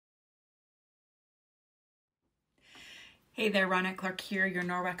Hey there, Rhonette Clark here, your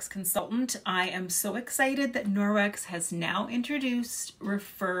Norwex consultant. I am so excited that Norwex has now introduced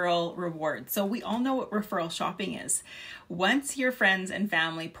referral rewards. So we all know what referral shopping is. Once your friends and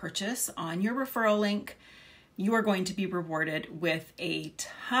family purchase on your referral link, you are going to be rewarded with a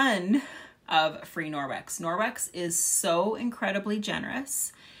ton of free Norwex. Norwex is so incredibly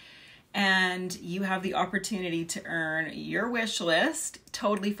generous, and you have the opportunity to earn your wish list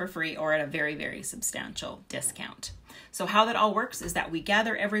totally for free or at a very, very substantial discount. So how that all works is that we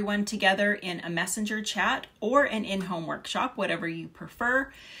gather everyone together in a messenger chat or an in-home workshop, whatever you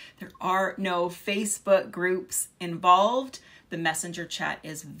prefer. There are no Facebook groups involved. The messenger chat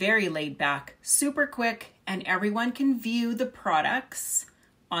is very laid back, super quick, and everyone can view the products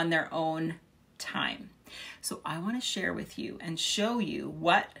on their own time. So I want to share with you and show you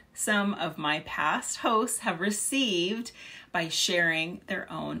what some of my past hosts have received by sharing their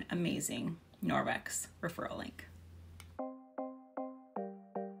own amazing Norwex referral link.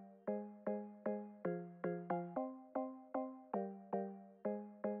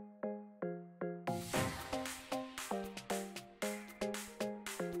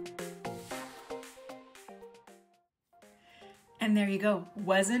 And there you go.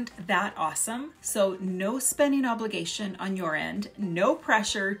 Wasn't that awesome? So no spending obligation on your end, no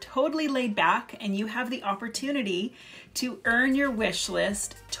pressure, totally laid back, and you have the opportunity to earn your wish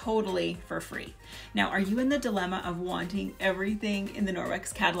list totally for free. Now, are you in the dilemma of wanting everything in the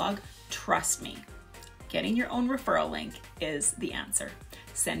Norwex catalog? Trust me, getting your own referral link is the answer.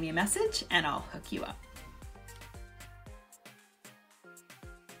 Send me a message and I'll hook you up.